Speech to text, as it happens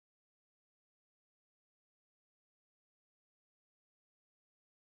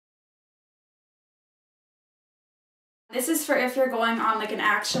This is for if you're going on like an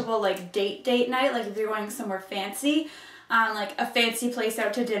actual like date night, like if you're going somewhere fancy, like a fancy place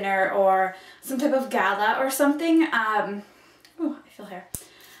out to dinner or some type of gala or something. Oh, I feel hair.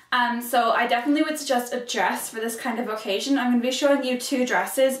 So I definitely would suggest a dress for this kind of occasion. I'm going to be showing you two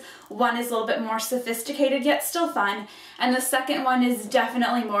dresses. One is a little bit more sophisticated yet still fun, and the second one is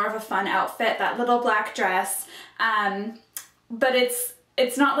definitely more of a fun outfit, that little black dress. But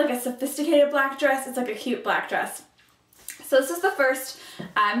it's not like a sophisticated black dress, it's like a cute black dress. So this is the first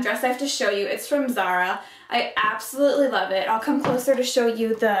dress I have to show you. It's from Zara. I absolutely love it. I'll come closer to show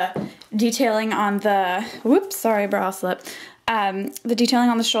you the detailing on the, whoops, sorry, bra slip. The detailing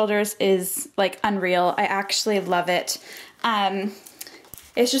on the shoulders is like unreal. I actually love it.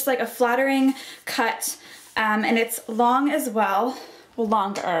 It's just like a flattering cut, and it's long as well, well,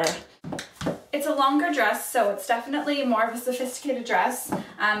 longer. It's a longer dress, so it's definitely more of a sophisticated dress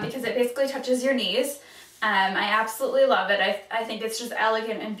because it basically touches your knees. I absolutely love it. I think it's just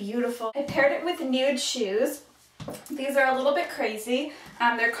elegant and beautiful. I paired it with nude shoes. These are a little bit crazy.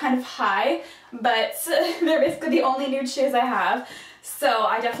 They're kind of high, but they're basically the only nude shoes I have. So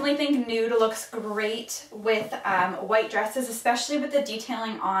I definitely think nude looks great with white dresses, especially with the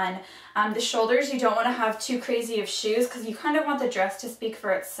detailing on the shoulders. You don't want to have too crazy of shoes because you kind of want the dress to speak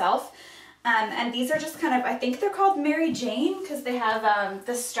for itself. And these are just kind of, I think they're called Mary Jane because they have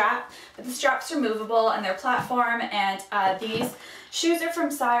the strap, but the straps are movable and they're platform, and these shoes are from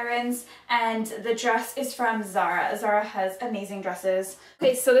Sirens, and the dress is from Zara. Zara has amazing dresses.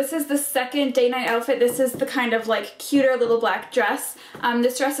 Okay, so this is the second date night outfit. This is the kind of like cuter little black dress.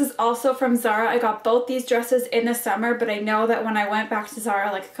 This dress is also from Zara. I got both these dresses in the summer, but I know that when I went back to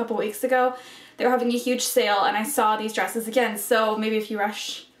Zara like a couple weeks ago, they were having a huge sale and I saw these dresses again, so maybe if you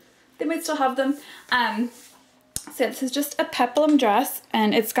rush, they might still have them. So this is just a peplum dress,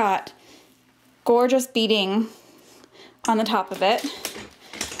 and it's got gorgeous beading on the top of it.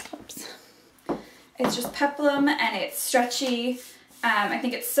 Oops. It's just peplum and it's stretchy. I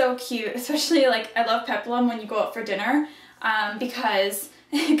think it's so cute, especially like I love peplum when you go out for dinner because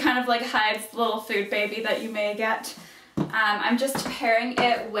it kind of like hides the little food baby that you may get. I'm just pairing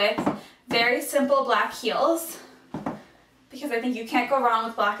it with very simple black heels, because I think you can't go wrong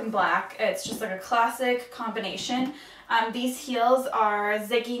with black and black. It's just like a classic combination. These heels are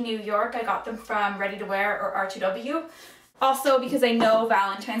Ziggy New York. I got them from Ready to Wear or R2W. Also because I know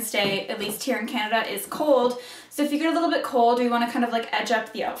Valentine's Day, at least here in Canada, is cold. So if you get a little bit cold or you want to kind of like edge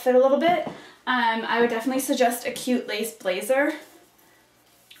up the outfit a little bit, I would definitely suggest a cute lace blazer.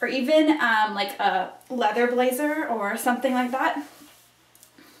 Or even like a leather blazer or something like that.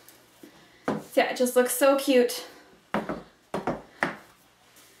 So yeah, it just looks so cute.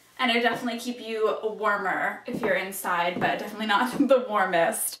 And it'll definitely keep you warmer if you're inside, but definitely not the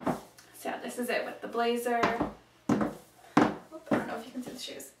warmest. So yeah, this is it with the blazer. Oop, I don't know if you can see the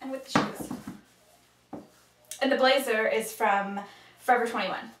shoes. And with the shoes. And the blazer is from Forever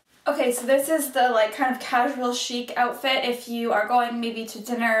 21. Okay, so this is the like kind of casual chic outfit if you are going maybe to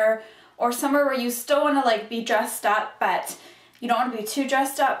dinner or somewhere where you still want to like be dressed up, but you don't want to be too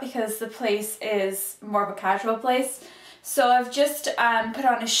dressed up because the place is more of a casual place. So I've just put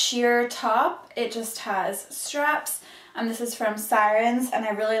on a sheer top. It just has straps. This is from Sirens, and I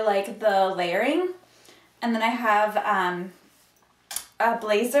really like the layering. And then I have a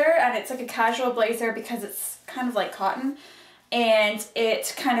blazer, and it's like a casual blazer because it's kind of like cotton. And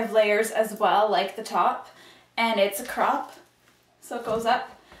it kind of layers as well, like the top. And it's a crop, so it goes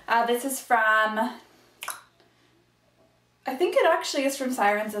up. This is from, I think it actually is from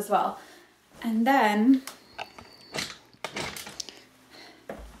Sirens as well. And then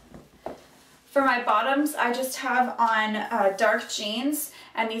for my bottoms, I just have on dark jeans,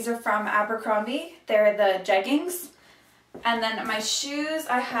 and these are from Abercrombie. They're the jeggings. And then my shoes,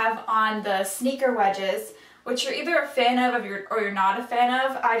 I have on the sneaker wedges, which you're either a fan of or you're not a fan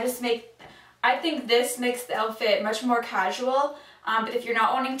of. I think this makes the outfit much more casual, but if you're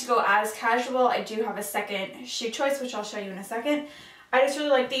not wanting to go as casual, I do have a second shoe choice, which I'll show you in a second. I just really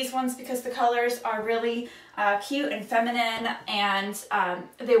like these ones because the colors are really cute and feminine, and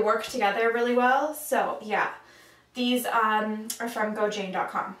they work together really well. So yeah, these are from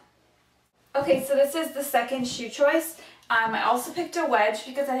GoJane.com. Okay, so this is the second shoe choice. I also picked a wedge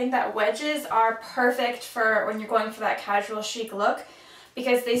because I think that wedges are perfect for when you're going for that casual chic look,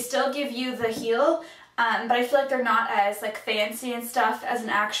 because they still give you the heel, but I feel like they're not as like fancy and stuff as an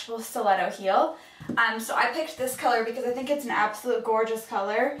actual stiletto heel. So I picked this color because I think it's an absolute gorgeous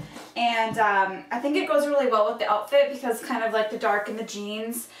color, and I think it goes really well with the outfit because kind of like the dark in the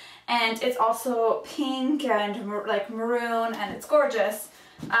jeans, and it's also pink and like maroon, and it's gorgeous.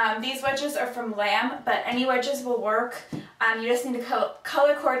 These wedges are from Lamb, but any wedges will work. You just need to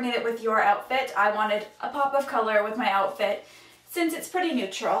color coordinate it with your outfit. I wanted a pop of color with my outfit since it's pretty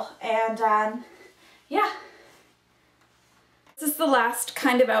neutral. And yeah. This is the last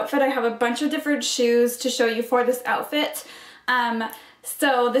kind of outfit. I have a bunch of different shoes to show you for this outfit.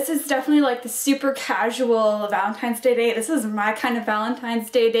 So this is definitely like the super casual Valentine's Day date. This is my kind of Valentine's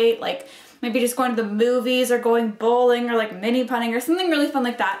Day date, like maybe just going to the movies or going bowling or like mini punning or something really fun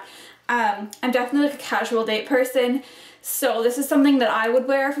like that. I'm definitely like a casual date person, so this is something that I would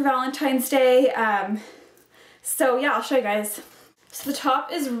wear for Valentine's Day. So yeah, I'll show you guys. So the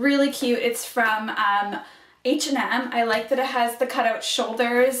top is really cute. It's from H&M. I like that it has the cutout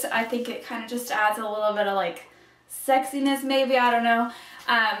shoulders. I think it kind of just adds a little bit of like sexiness maybe, I don't know.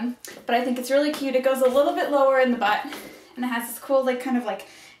 But I think it's really cute. It goes a little bit lower in the butt and it has this cool like kind of like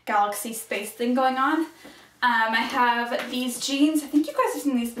galaxy space thing going on. I have these jeans. I think you guys have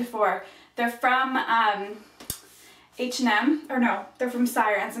seen these before. They're from H&M, or no, they're from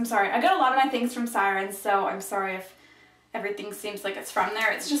Sirens. I'm sorry. I got a lot of my things from Sirens, so I'm sorry if everything seems like it's from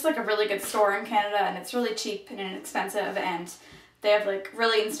there. It's just like a really good store in Canada and it's really cheap and inexpensive and they have like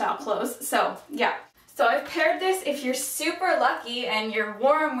really in style clothes. So yeah. So I've paired this, if you're super lucky and you're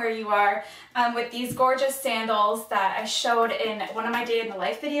warm where you are, with these gorgeous sandals that I showed in one of my Day in the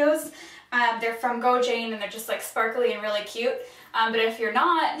Life videos. They're from Go Jane and they're just like sparkly and really cute. But if you're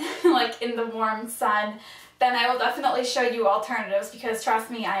not like in the warm sun, then I will definitely show you alternatives because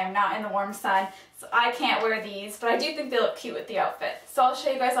trust me, I am not in the warm sun. So I can't wear these, but I do think they look cute with the outfit. So I'll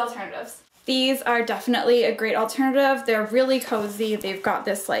show you guys alternatives. These are definitely a great alternative. They're really cozy. They've got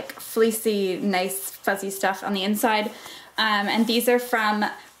this like fleecy, nice fuzzy stuff on the inside. And these are from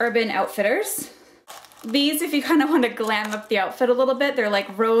Urban Outfitters. These, if you kind of want to glam up the outfit a little bit, they're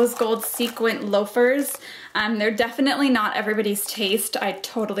like rose gold sequin loafers. They're definitely not everybody's taste. I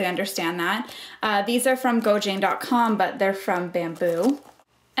totally understand that. These are from gojane.com, but they're from Bamboo.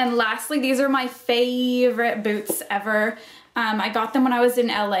 And lastly, these are my favorite boots ever. I got them when I was in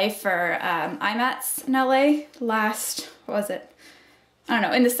LA for IMATS in LA last, what was it? I don't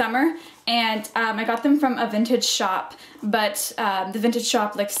know, in the summer. And I got them from a vintage shop, but the vintage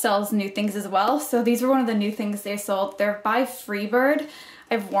shop like sells new things as well. So these were one of the new things they sold. They're by Freebird.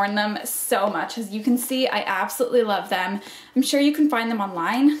 I've worn them so much. As you can see, I absolutely love them. I'm sure you can find them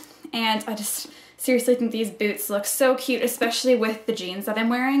online. And I just seriously think these boots look so cute, especially with the jeans that I'm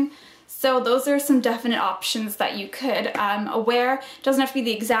wearing. So those are some definite options that you could wear. It doesn't have to be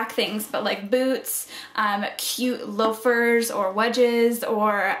the exact things, but like boots, cute loafers or wedges,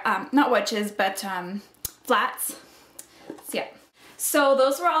 or not wedges, but flats. So yeah. So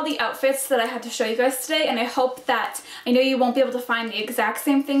those were all the outfits that I had to show you guys today, and I hope that, I know you won't be able to find the exact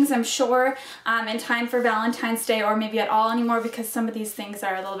same things, I'm sure, in time for Valentine's Day or maybe at all anymore because some of these things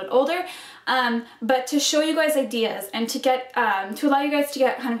are a little bit older. But to show you guys ideas and to get, to allow you guys to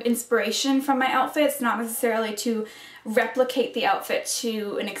get kind of inspiration from my outfits, not necessarily to replicate the outfit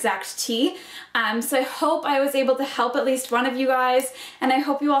to an exact tee. So I hope I was able to help at least one of you guys, and I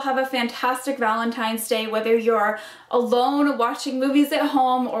hope you all have a fantastic Valentine's Day, whether you're alone watching movies at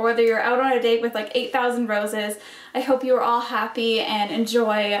home or whether you're out on a date with like 8,000 roses. I hope you are all happy and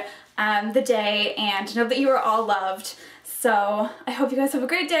enjoy the day and know that you are all loved. So I hope you guys have a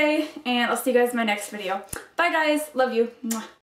great day, and I'll see you guys in my next video. Bye guys, love you. Mwah.